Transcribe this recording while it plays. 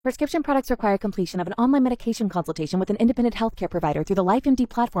Prescription products require completion of an online medication consultation with an independent healthcare provider through the LifeMD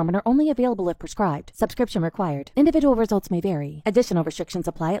platform and are only available if prescribed. Subscription required. Individual results may vary. Additional restrictions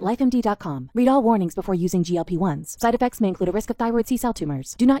apply at lifemd.com. Read all warnings before using GLP-1s. Side effects may include a risk of thyroid C-cell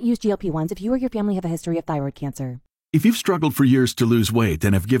tumors. Do not use GLP-1s if you or your family have a history of thyroid cancer. If you've struggled for years to lose weight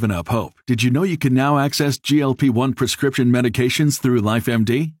and have given up hope, did you know you can now access GLP-1 prescription medications through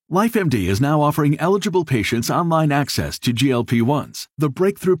LifeMD? LifeMD is now offering eligible patients online access to GLP-1s, the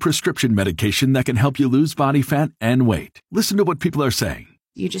breakthrough prescription medication that can help you lose body fat and weight. Listen to what people are saying.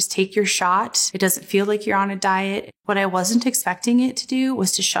 You just take your shot. It doesn't feel like you're on a diet. What I wasn't expecting it to do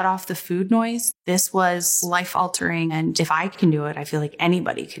was to shut off the food noise. This was life-altering, and if I can do it, I feel like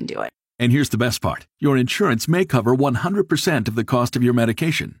anybody can do it. And here's the best part. Your insurance may cover 100% of the cost of your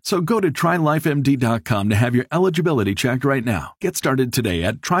medication. So go to TryLifeMD.com to have your eligibility checked right now. Get started today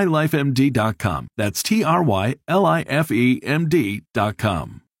at TryLifeMD.com. That's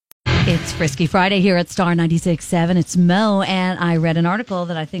TryLifeMD.com. It's Frisky Friday here at Star 96.7. It's Mo, and I read an article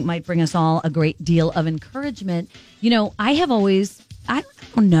that I think might bring us all a great deal of encouragement. You know, I don't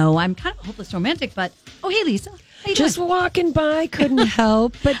know, I'm kind of a hopeless romantic, but, oh, hey, Lisa. Just walking by, couldn't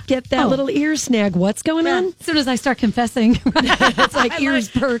help but get that little ear snag. What's going on? As soon as I start confessing, it's like ears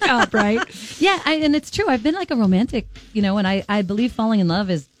perk up, right? Yeah, and it's true. I've been like a romantic, and I believe falling in love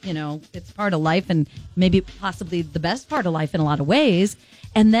is, it's part of life and maybe possibly the best part of life in a lot of ways.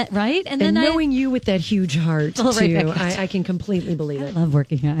 And that, right? And then knowing you with that huge heart, too, I can completely believe it. I love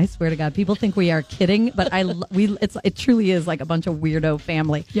working here. I swear to God, people think we are kidding, but it truly is like a bunch of weirdo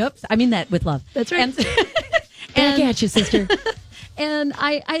family. Yep. I mean that with love. That's right. Back at you, sister. And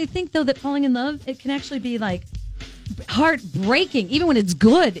I think, though, that falling in love, it can actually be like heartbreaking. Even when it's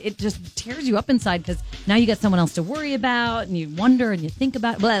good, it just tears you up inside because now you got someone else to worry about and you wonder and you think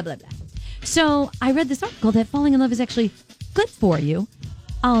about blah, blah, blah. So I read this article that falling in love is actually good for you.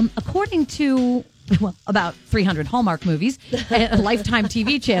 According to about 300 Hallmark movies, a Lifetime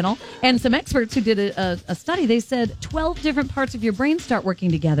TV channel, and some experts who did a study, they said 12 different parts of your brain start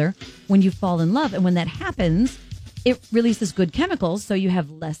working together when you fall in love. And when that happens, it releases good chemicals, so you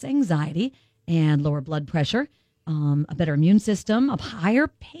have less anxiety and lower blood pressure, a better immune system, a higher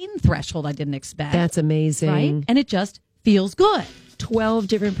pain threshold I didn't expect. That's amazing. Right? And it just feels good. 12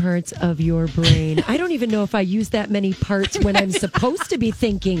 different parts of your brain. I don't even know if I use that many parts when I'm supposed to be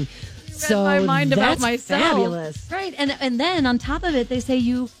thinking. So my mind about that's myself. Fabulous. Right. And then on top of it, they say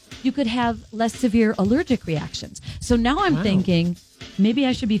you could have less severe allergic reactions. So now I'm thinking maybe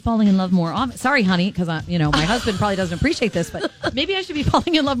I should be falling in love more often. Sorry, honey, because my husband probably doesn't appreciate this, but maybe I should be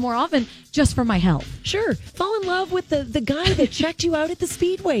falling in love more often just for my health. Sure. Fall in love with the guy that checked you out at the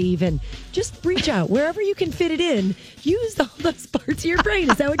Speedway even. Just reach out wherever you can fit it in. Use all those parts of your brain.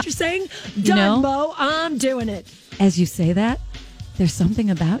 Is that what you're saying? Done, Mo. I'm doing it. As you say that, there's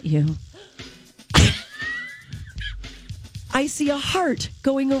something about you. I see a heart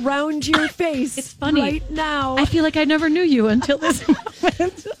going around your face. It's funny. Right now. I feel like I never knew you until this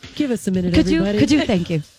moment. Give us a minute, Could everybody. you? Thank you.